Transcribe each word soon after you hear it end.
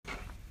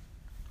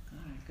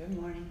Good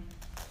morning.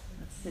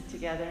 Let's sit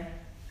together.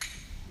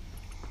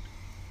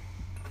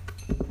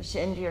 Push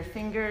into your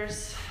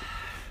fingers.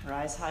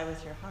 Rise high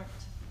with your heart.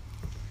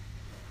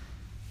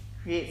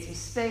 Create some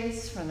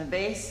space from the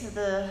base of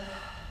the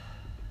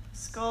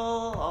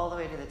skull all the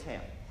way to the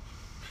tail.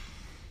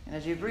 And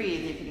as you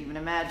breathe, you can even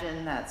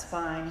imagine that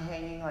spine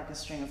hanging like a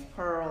string of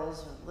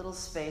pearls with a little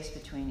space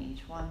between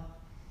each one.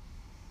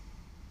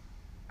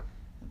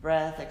 The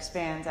breath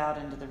expands out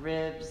into the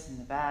ribs and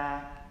the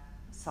back,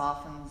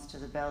 softens to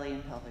the belly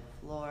and pelvic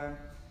floor.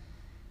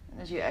 And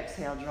as you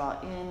exhale,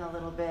 draw in a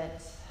little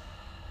bit.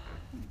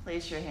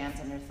 Place your hands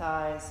on your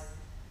thighs.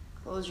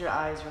 Close your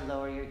eyes or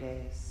lower your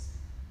gaze.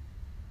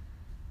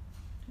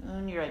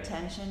 Tune your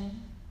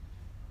attention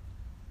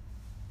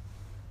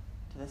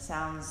to the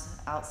sounds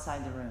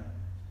outside the room.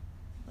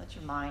 Let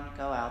your mind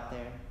go out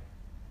there,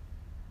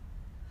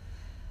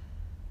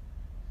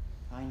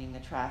 finding the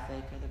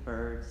traffic or the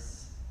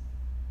birds.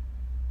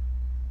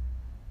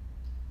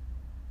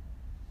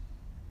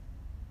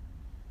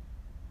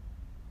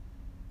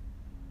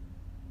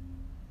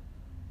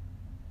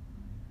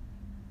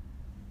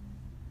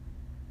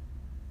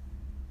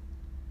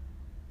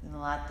 And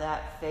let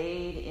that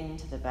fade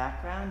into the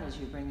background as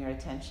you bring your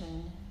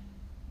attention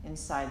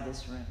inside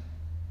this room.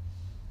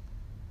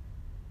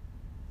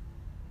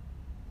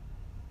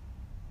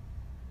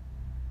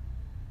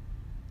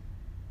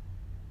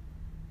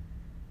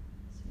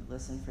 So you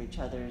listen for each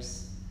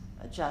other's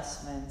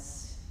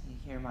adjustments. You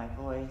hear my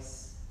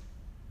voice.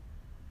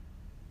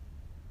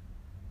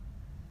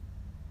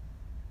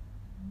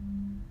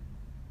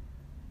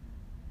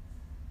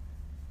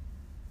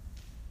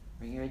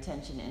 Bring your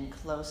attention in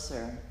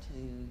closer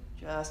to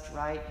just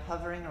right,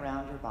 hovering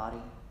around your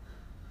body.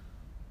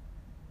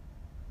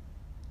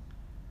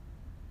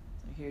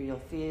 So here you'll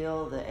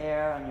feel the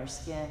air on your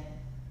skin.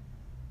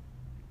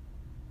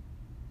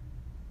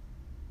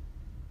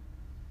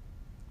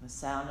 The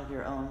sound of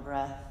your own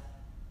breath.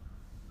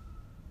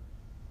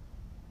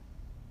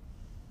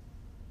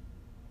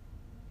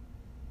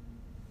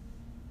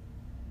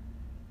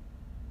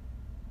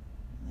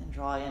 And then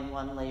draw in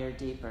one layer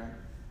deeper.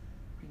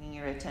 Bringing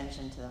your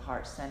attention to the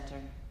heart center.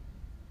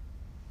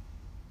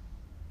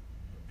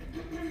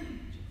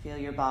 Feel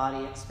your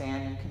body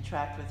expand and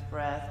contract with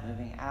breath,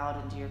 moving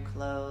out into your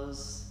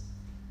clothes,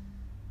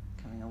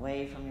 coming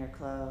away from your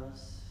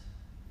clothes.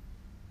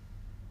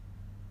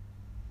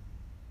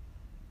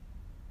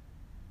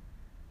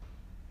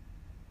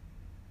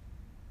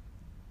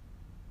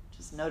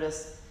 Just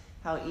notice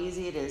how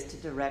easy it is to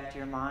direct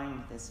your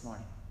mind this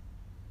morning,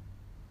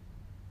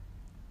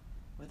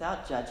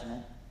 without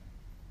judgment.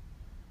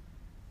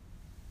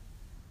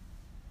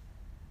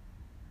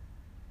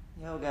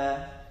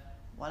 Yoga,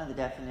 one of the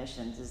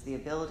definitions, is the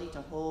ability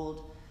to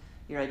hold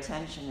your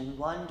attention in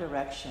one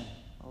direction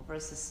over a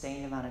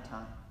sustained amount of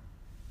time.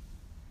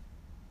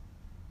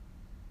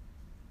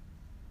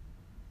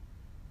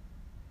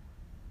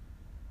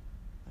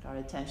 But our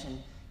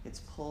attention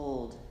gets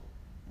pulled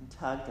and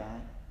tugged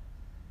at,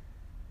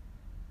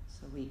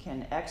 so we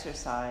can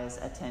exercise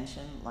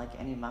attention like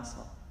any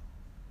muscle,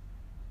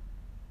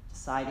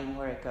 deciding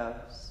where it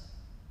goes,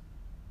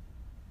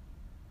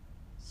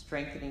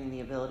 strengthening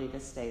the ability to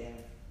stay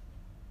there.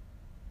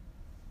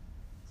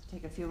 So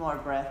take a few more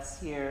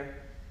breaths here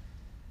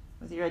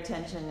with your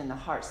attention in the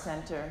heart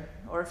center,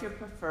 or if you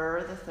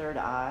prefer, the third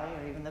eye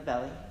or even the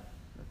belly.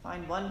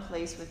 Find one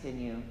place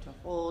within you to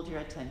hold your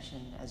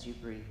attention as you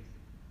breathe.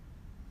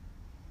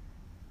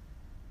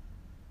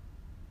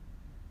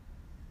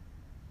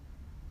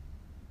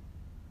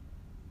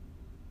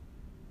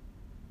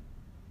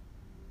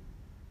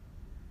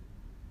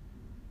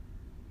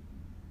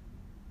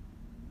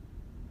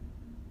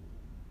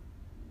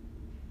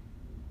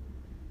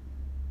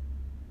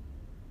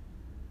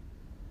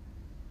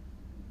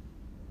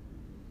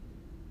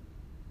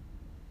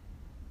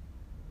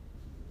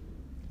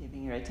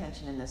 Keeping your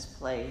attention in this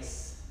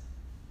place,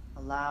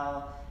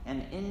 allow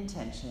an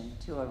intention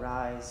to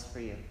arise for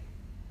you.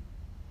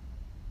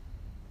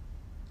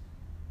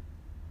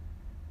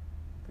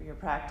 For your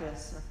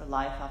practice or for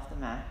life off the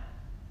mat,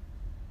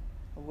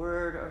 a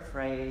word or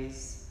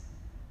phrase,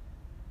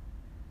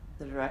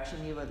 the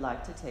direction you would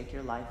like to take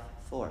your life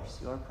force,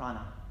 your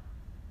prana.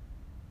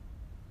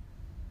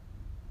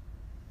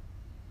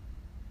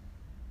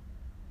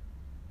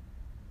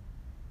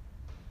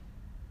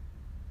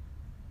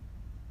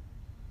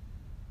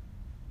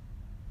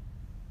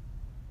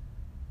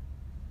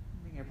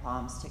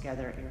 Palms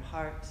together at your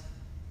heart.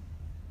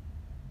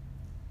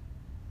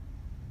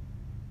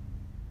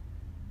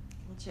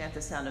 We'll chant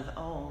the sound of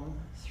Om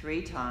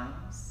 3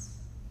 times,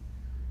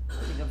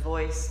 putting a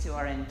voice to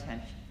our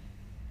intention.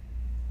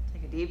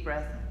 Take a deep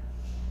breath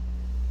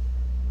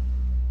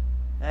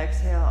in.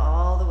 Exhale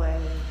all the way.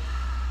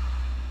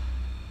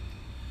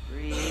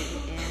 Breathe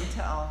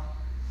into Om.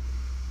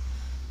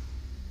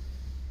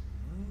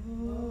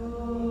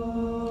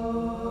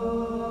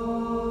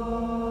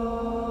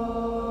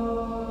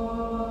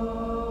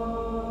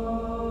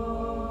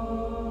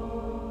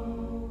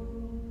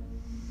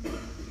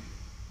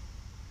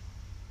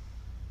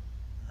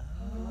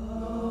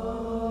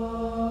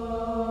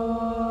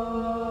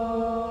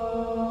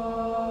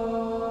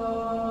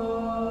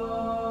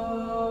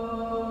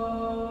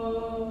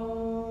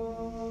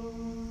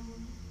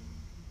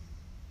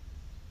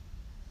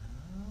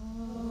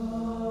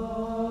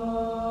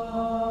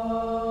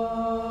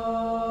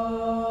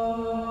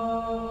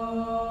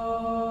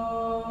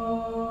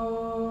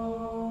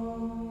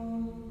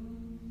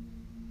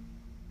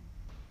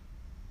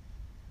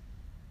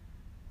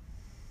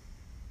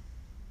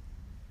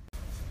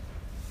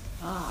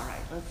 All right,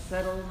 let's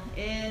settle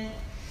in.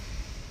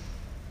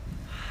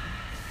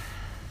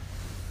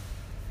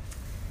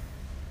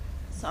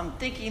 So I'm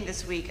thinking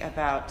this week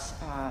about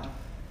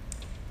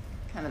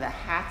kind of the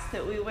hats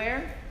that we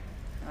wear.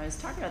 I was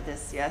talking about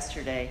this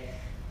yesterday.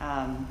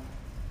 My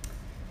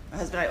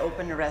husband and I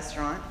opened a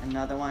restaurant,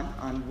 another one,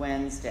 on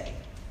Wednesday.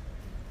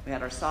 We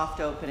had our soft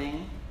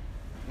opening.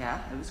 Yeah,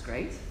 it was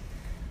great.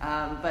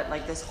 But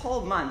like this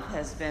whole month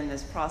has been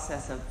this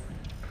process of,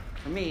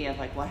 for me, of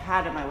like, what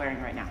hat am I wearing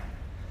right now?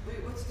 Wait,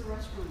 what's the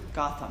restaurant?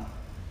 Gotham.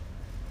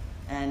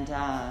 And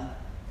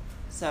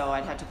so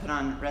I'd have to put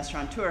on a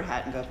restaurateur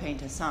hat and go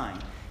paint a sign.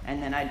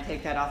 And then I'd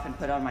take that off and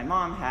put on my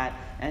mom hat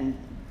and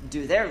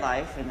do their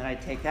life. And then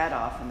I'd take that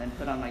off and then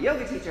put on my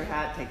yoga teacher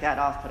hat, take that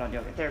off, put on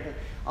yoga therapist.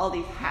 All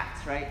these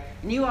hats, right?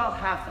 And you all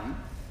have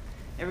them.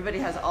 Everybody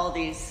has all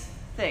these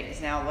things.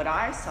 Now, what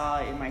I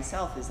saw in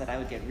myself is that I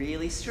would get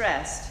really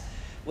stressed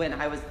when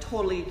I was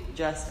totally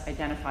just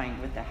identifying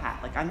with the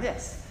hat. Like, I'm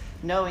this.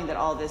 Knowing that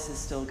all this is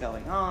still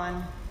going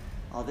on,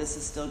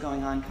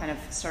 kind of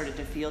started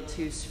to feel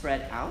too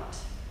spread out.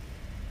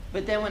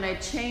 But then when I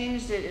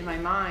changed it in my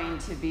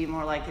mind to be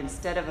more like,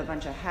 instead of a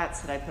bunch of hats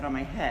that I put on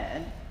my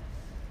head,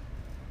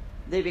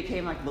 they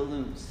became like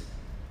balloons.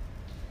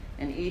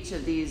 And each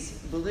of these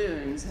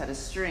balloons had a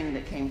string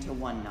that came to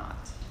one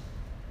knot.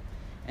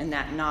 And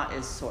that knot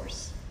is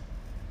source.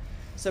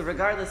 So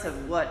regardless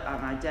of what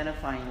I'm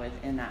identifying with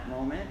in that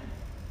moment,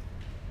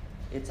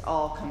 it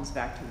all comes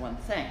back to one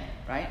thing,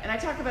 right? And I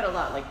talk about a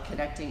lot, like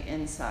connecting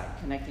inside.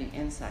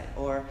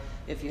 Or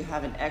if you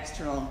have an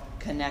external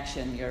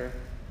connection, your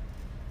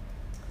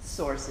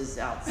source is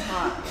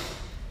outside,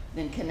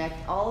 then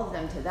connect all of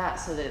them to that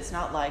so that it's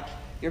not like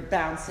you're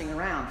bouncing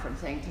around from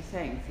thing to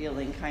thing,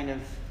 feeling kind of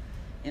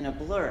in a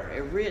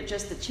blur.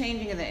 Just the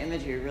changing of the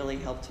imagery really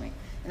helped me.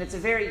 And it's a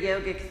very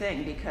yogic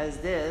thing because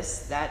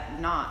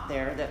that knot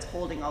there that's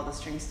holding all the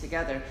strings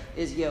together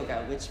is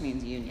yoga, which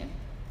means union.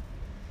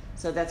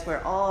 So that's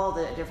where all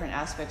the different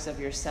aspects of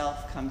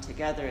yourself come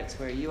together. It's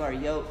where you are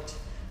yoked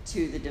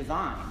to the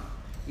divine.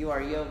 You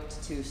are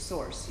yoked to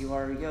source. You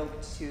are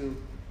yoked to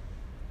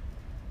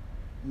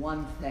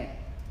one thing,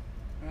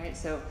 right?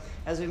 So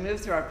as we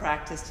move through our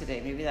practice today,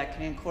 maybe that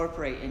can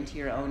incorporate into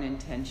your own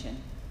intention.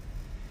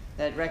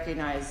 That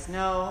recognize,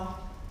 no,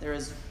 there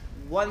is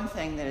one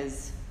thing that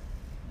is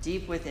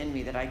deep within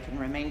me that I can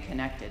remain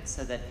connected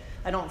so that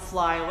I don't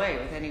fly away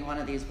with any one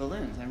of these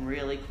balloons. I'm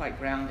really quite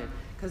grounded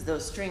because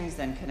those strings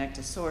then connect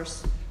to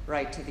source,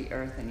 right to the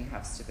earth, and you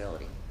have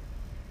stability.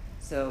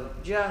 So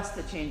just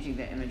the changing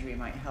the imagery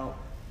might help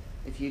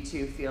if you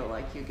too feel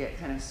like you get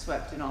kind of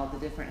swept in all the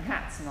different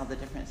hats and all the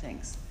different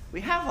things.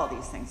 We have all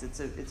these things. It's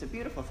a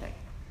beautiful thing.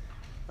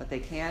 But they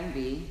can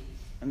be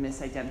a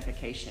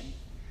misidentification,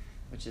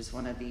 which is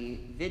one of the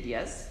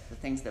vidyas, the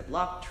things that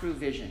block true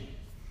vision.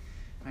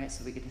 Right?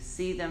 So we get to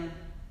see them,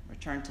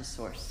 return to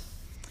source.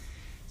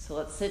 So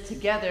let's sit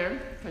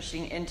together,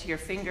 pushing into your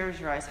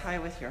fingers, rise high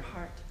with your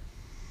heart.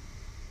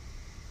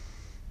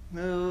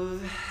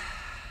 Move.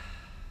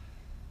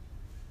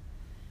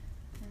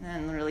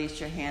 And then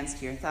release your hands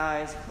to your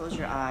thighs, close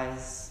your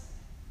eyes.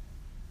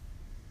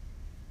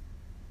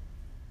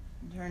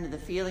 And turn to the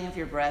feeling of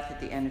your breath at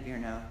the end of your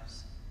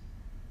nose.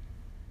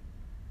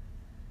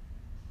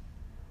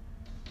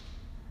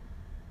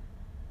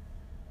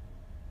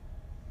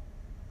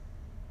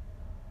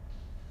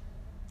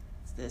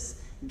 It's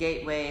this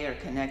gateway or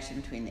connection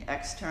between the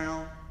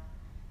external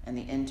and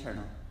the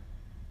internal.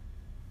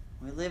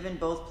 We live in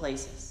both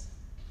places.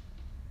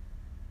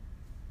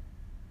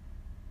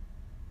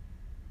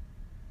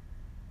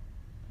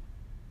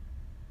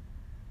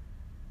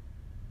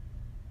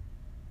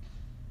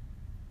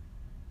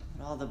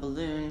 But all the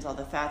balloons, all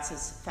the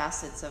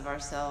facets of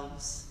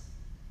ourselves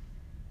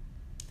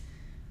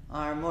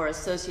are more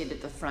associated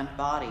with the front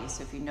body.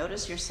 So if you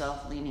notice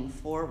yourself leaning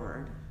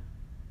forward,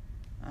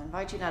 I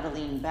invite you now to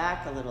lean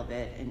back a little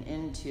bit and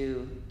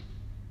into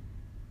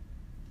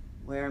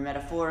where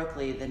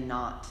metaphorically the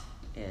knot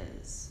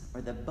is,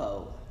 or the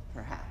bow,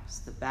 perhaps,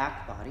 the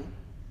back body.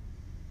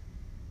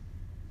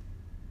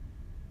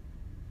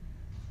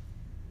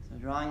 So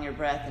drawing your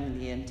breath into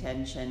the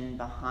intention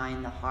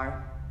behind the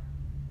heart,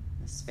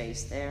 the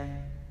space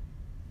there.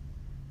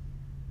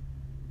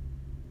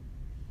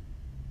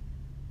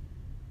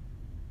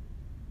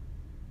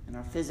 In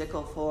our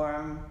physical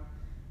form,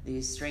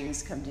 these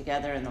strings come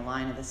together in the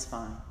line of the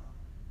spine.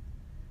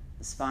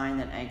 The spine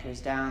that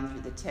anchors down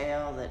through the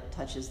tail, that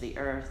touches the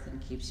earth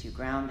and keeps you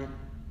grounded.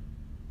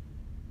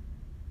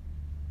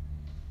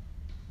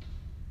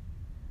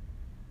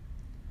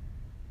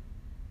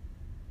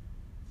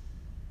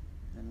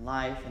 Then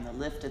life and the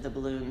lift of the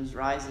balloons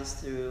rises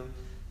through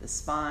the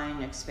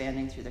spine,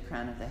 expanding through the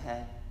crown of the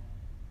head.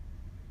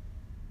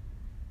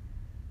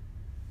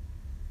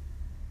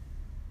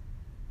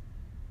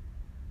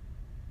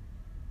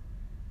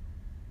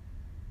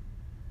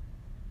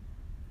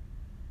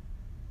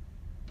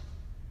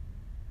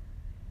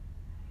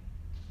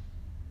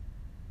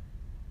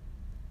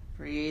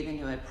 Breathe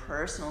into a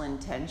personal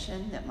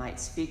intention that might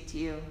speak to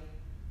you.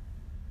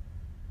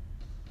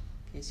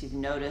 case you've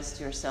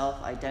noticed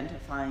yourself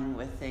identifying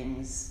with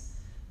things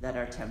that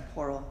are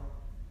temporal.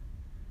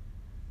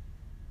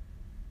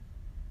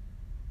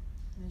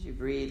 As you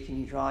breathe, can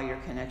you draw your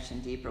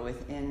connection deeper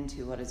within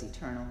to what is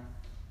eternal?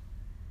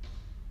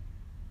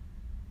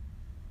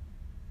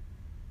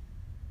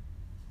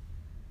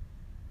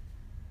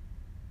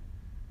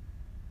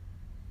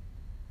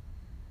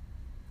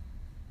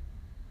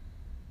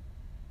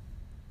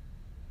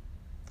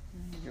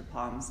 Your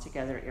palms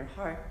together at your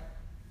heart.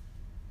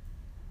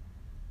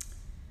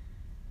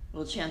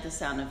 We'll chant the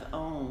sound of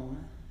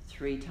Om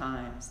 3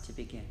 times to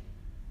begin.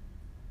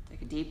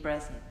 Take a deep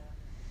breath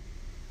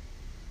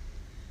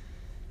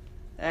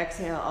in.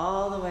 Exhale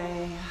all the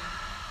way.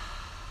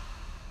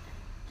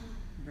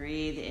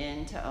 Breathe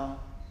into Om.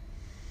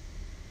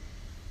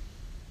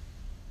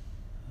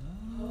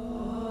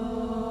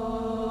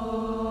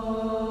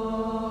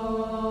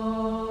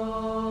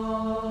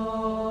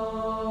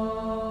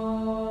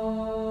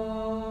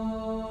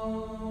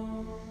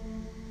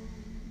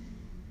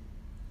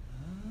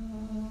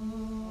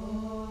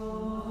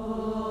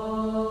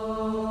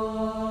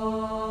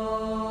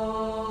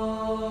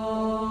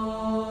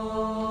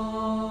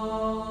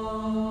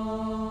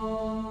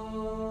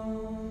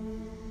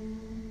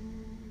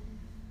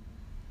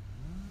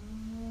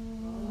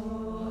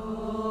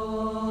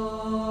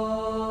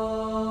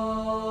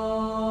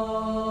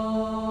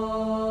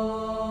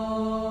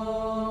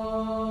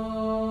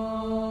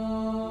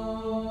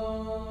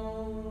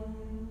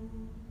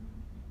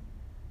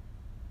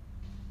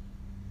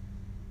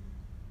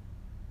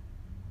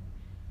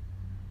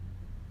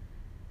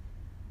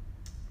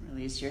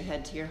 Release your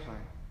head to your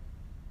heart.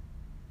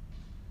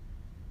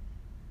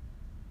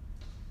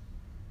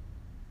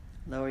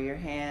 Lower your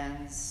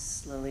hands,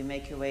 slowly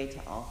make your way to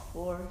all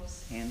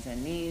fours, hands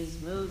and knees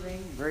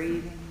moving,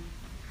 breathing.